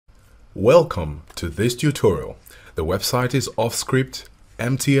Welcome to this tutorial. The website is Offscript,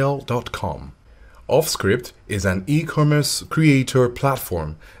 MTL.com. Offscript is an e-commerce creator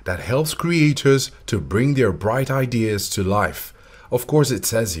platform that helps creators to bring their bright ideas to life. Of course, it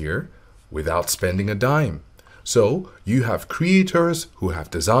says here, without spending a dime. So you have creators who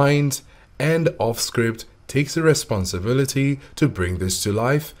have designs, and Offscript takes the responsibility to bring this to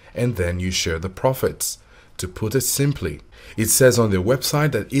life, and then you share the profits. To put it simply, it says on their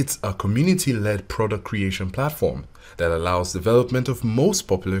website that it's a community-led product creation platform that allows development of most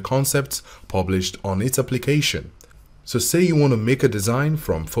popular concepts published on its application. So say you want to make a design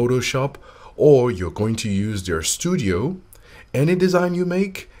from Photoshop, or you're going to use their studio. Any design you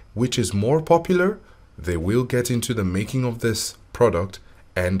make which is more popular, they will get into the making of this product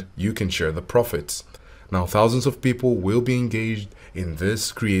and you can share the profits. Now, thousands of people will be engaged in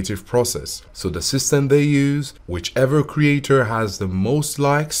this creative process. So the system they use, whichever creator has the most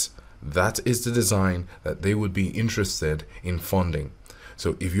likes, that is the design that they would be interested in funding.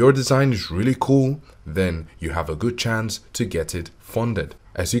 So if your design is really cool, then you have a good chance to get it funded.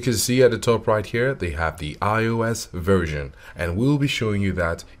 As you can see at the top right here, they have the iOS version, and we'll be showing you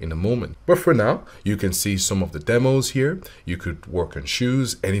that in a moment. But for now, you can see some of the demos here. You could work on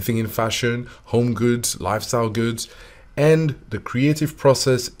shoes, anything in fashion, home goods, lifestyle goods, and the creative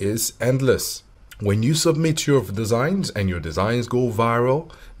process is endless. When you submit your designs and your designs go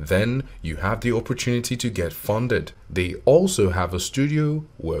viral, then you have the opportunity to get funded. They also have a studio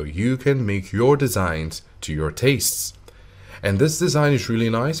where you can make your designs to your tastes. And this design is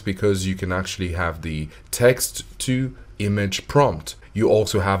really nice because you can actually have the text to image prompt. You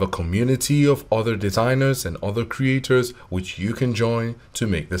also have a community of other designers and other creators which you can join to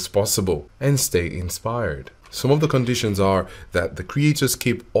make this possible and stay inspired. Some of the conditions are that the creators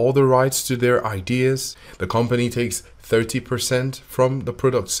keep all the rights to their ideas. The company takes 30% from the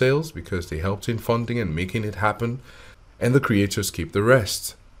product sales because they helped in funding and making it happen, and the creators keep the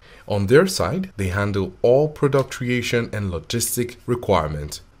rest. On their side, they handle all product creation and logistic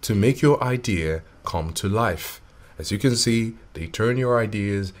requirements to make your idea come to life. As you can see, they turn your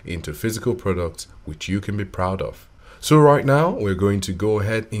ideas into physical products which you can be proud of. So right now, we're going to go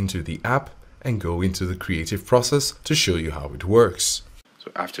ahead into the app and go into the creative process to show you how it works.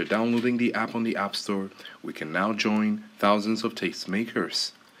 So after downloading the app on the App Store, we can now join thousands of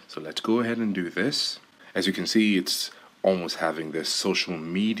tastemakers. So let's go ahead and do this. As you can see, it's almost having this social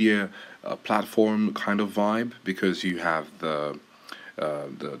media platform kind of vibe, because you have the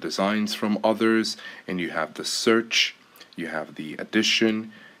designs from others, and you have the search, you have the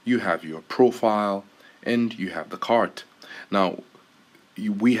addition, you have your profile, and you have the cart. Now,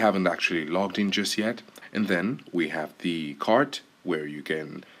 we haven't actually logged in just yet, and then we have the cart where you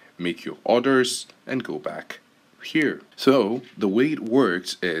can make your orders and go back here. So the way it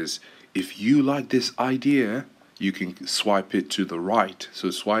works is, if you like this idea, you can swipe it to the right.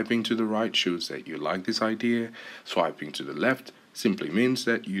 So swiping to the right shows that you like this idea. Swiping to the left simply means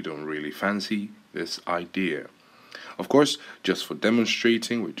that you don't really fancy this idea. Of course, just for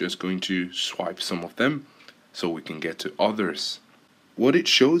demonstrating, we're just going to swipe some of them so we can get to others. What it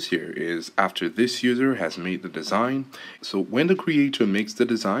shows here is after this user has made the design. So when the creator makes the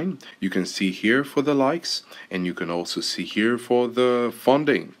design, you can see here for the likes, and you can also see here for the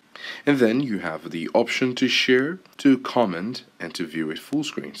funding. And then you have the option to share, to comment, and to view it full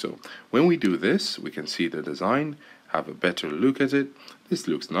screen. So when we do this, we can see the design, have a better look at it. This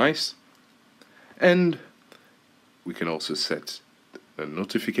looks nice. And we can also set the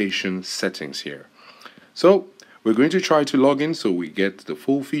notification settings here. So we're going to try to log in so we get the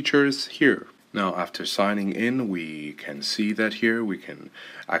full features here. Now, after signing in, we can see that here we can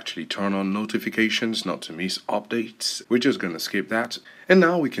actually turn on notifications not to miss updates. We're just going to skip that. And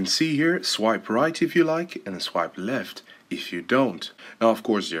now we can see here, swipe right if you like and swipe left if you don't. Now, of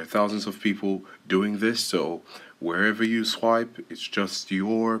course, there are thousands of people doing this, so wherever you swipe, it's just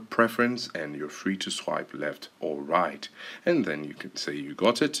your preference and you're free to swipe left or right. And then you can say you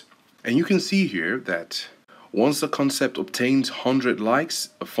got it. And you can see here that once the concept obtains 100 likes,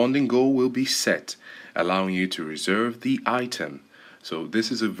 a funding goal will be set, allowing you to reserve the item. So this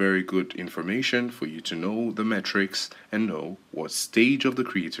is a very good information for you to know the metrics and know what stage of the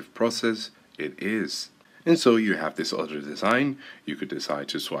creative process it is. And so you have this other design. You could decide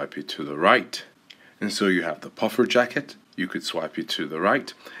to swipe it to the right. And so you have the puffer jacket. You could swipe it to the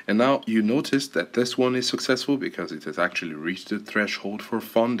right. And now you notice that this one is successful because it has actually reached the threshold for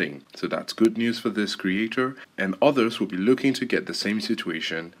funding. So that's good news for this creator, and others will be looking to get the same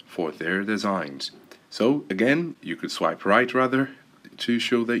situation for their designs. So again, you could swipe right rather to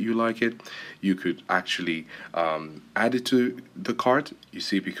show that you like it. You could actually add it to the cart. You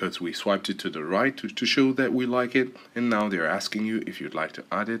see, because we swiped it to the right to show that we like it, and now they're asking you if you'd like to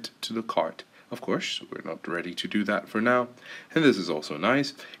add it to the cart. Of course, we're not ready to do that for now. And this is also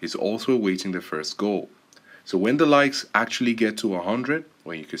nice. It's also awaiting the first goal. So when the likes actually get to 100,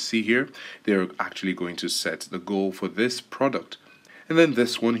 when you can see here, they're actually going to set the goal for this product. And then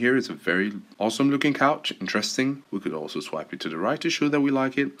this one here is a very awesome looking couch, interesting. We could also swipe it to the right to show that we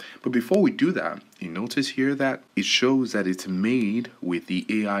like it. But before we do that, you notice here that it shows that it's made with the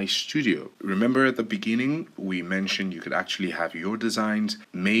AI Studio. Remember at the beginning, we mentioned you could actually have your designs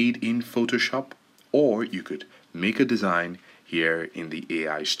made in Photoshop, or you could make a design here in the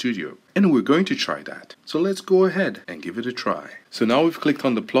AI Studio. And we're going to try that. So let's go ahead and give it a try. So now we've clicked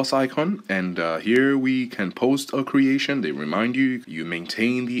on the plus icon, and here we can post a creation. They remind you, you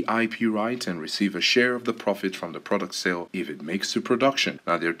maintain the IP rights and receive a share of the profit from the product sale if it makes to production.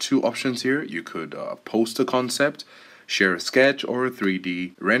 Now there are two options here. You could post a concept, share a sketch or a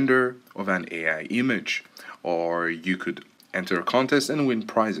 3D render of an AI image, or you could enter a contest and win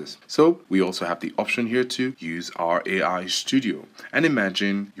prizes. So we also have the option here to use our AI Studio and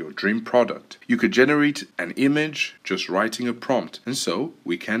imagine your dream product. You could generate an image just writing a prompt, and so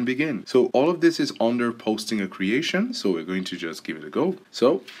we can begin. So all of this is under posting a creation, so we're going to just give it a go.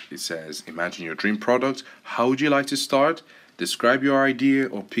 So it says imagine your dream product. How would you like to start? Describe your idea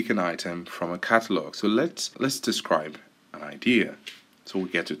or pick an item from a catalog. So let's describe an idea, so we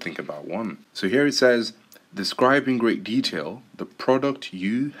get to think about one. So here it says describe in great detail the product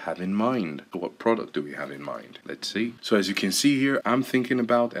you have in mind. So what product do we have in mind? Let's see. So as you can see here, I'm thinking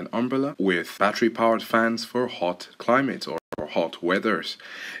about an umbrella with battery-powered fans for hot climates or hot weathers.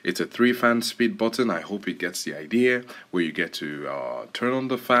 It's a 3-fan speed button. I hope it gets the idea, where you get to turn on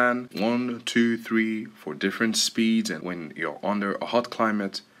the fan 1, 2, 3 for different speeds, and when you're under a hot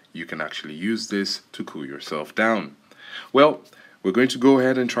climate, you can actually use this to cool yourself down. Well, we're going to go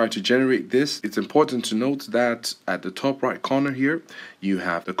ahead and try to generate this. It's important to note that at the top right corner here, you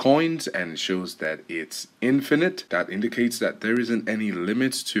have the coins, and it shows that it's infinite. That indicates that there isn't any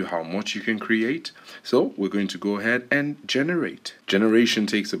limit to how much you can create. So we're going to go ahead and generate. Generation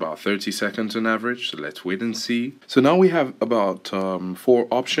takes about 30 seconds on average, so let's wait and see. So now we have about 4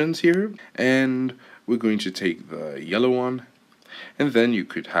 options here, and we're going to take the yellow one, and then you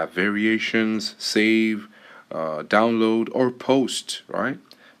could have variations, save, download, or post, right?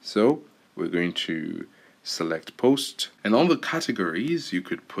 So we're going to select post, and on the categories you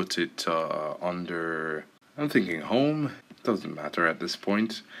could put it under, I'm thinking home, doesn't matter at this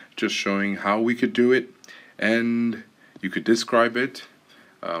point, just showing how we could do it, and you could describe it.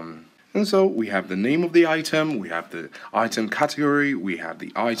 And so we have the name of the item, we have the item category, we have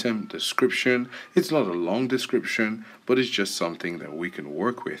the item description. It's not a long description, but it's just something that we can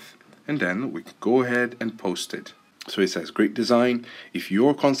work with. And then we can go ahead and post it. So it says great design. If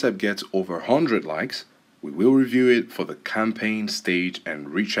your concept gets over 100 likes, we will review it for the campaign stage and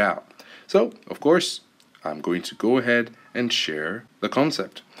reach out. So of course, I'm going to go ahead and share the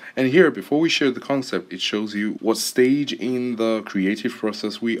concept. And here, before we share the concept, it shows you what stage in the creative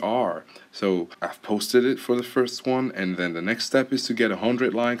process we are. So I've posted it for the first one, and then the next step is to get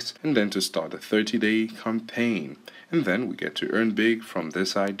 100 likes and then to start a 30-day campaign. And then we get to earn big from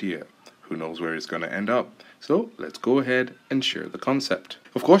this idea. Who knows where it's going to end up? So let's go ahead and share the concept.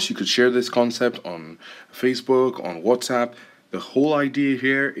 Of course, you could share this concept on Facebook, on WhatsApp. The whole idea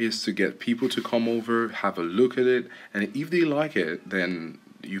here is to get people to come over, have a look at it, and if they like it, then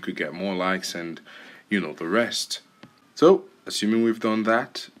you could get more likes and you know the rest. So assuming we've done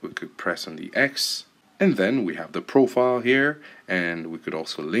that, we could press on the X, and then we have the profile here, and we could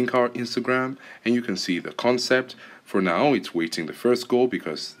also link our Instagram, and you can see the concept. For now, it's waiting the first goal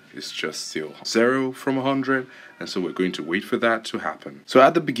because it's just still 0 from 100, and so we're going to wait for that to happen. So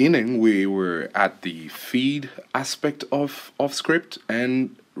at the beginning, we were at the feed aspect of Offscript,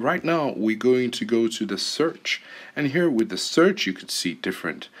 and right now we're going to go to the search. And here with the search, you could see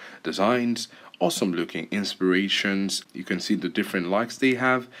different designs, awesome looking inspirations. You can see the different likes they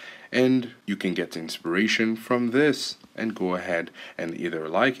have, and you can get inspiration from this and go ahead and either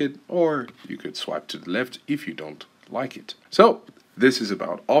like it, or you could swipe to the left if you don't like it. So this is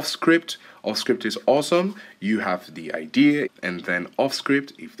about Offscript. Offscript is awesome. You have the idea, and then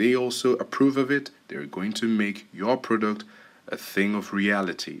Offscript, if they also approve of it, they're going to make your product a thing of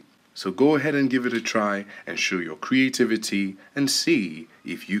reality. So go ahead and give it a try and show your creativity and see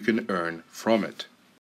if you can earn from it.